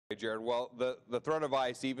Hey, Jared, well, the threat of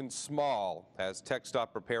ice, even small, has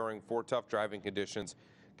TxDOT preparing for tough driving conditions.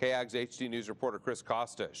 KAGS HD News reporter Chris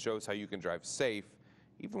Costa shows how you can drive safe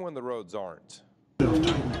even when the roads aren't.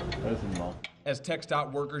 As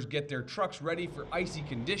TxDOT workers get their trucks ready for icy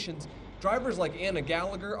conditions, drivers like Anna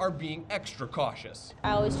Gallagher are being extra cautious.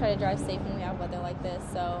 I always try to drive safe when we have weather like this,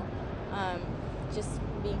 so just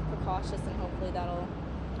being precautious and hopefully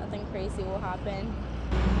nothing crazy will happen.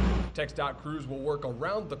 TxDOT crews will work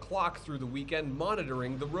around the clock through the weekend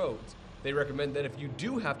monitoring the roads. They recommend that if you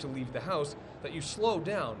do have to leave the house, that you slow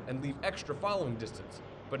down and leave extra following distance.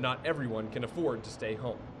 But not everyone can afford to stay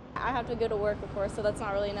home. I have to go to work, of course, so that's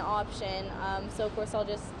not really an option. So of course I'll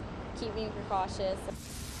just keep being precautious.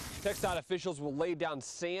 TxDOT officials will lay down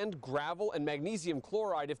sand, gravel, and magnesium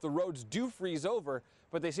chloride if the roads do freeze over,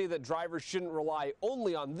 but they say that drivers shouldn't rely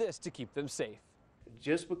only on this to keep them safe.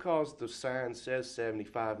 Just because the sign says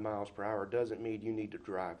 75 miles per hour doesn't mean you need to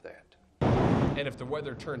drive that. And if the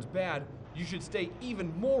weather turns bad, you should stay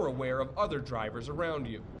even more aware of other drivers around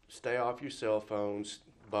you. Stay off your cell phones,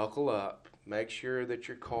 buckle up, make sure that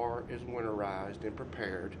your car is winterized and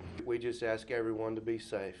prepared. We just ask everyone to be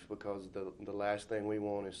safe because the last thing we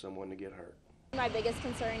want is someone to get hurt. My biggest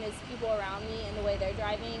concern is people around me and the way they're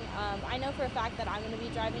driving. I know for a fact that I'm going to be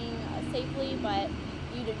driving safely, but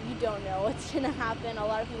you don't know what's going to happen. A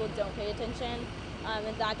lot of people don't pay attention,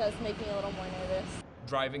 and that does make me a little more nervous.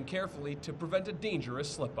 Driving carefully to prevent a dangerous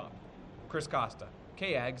slip-up. Chris Costa,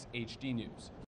 KAGS HD News.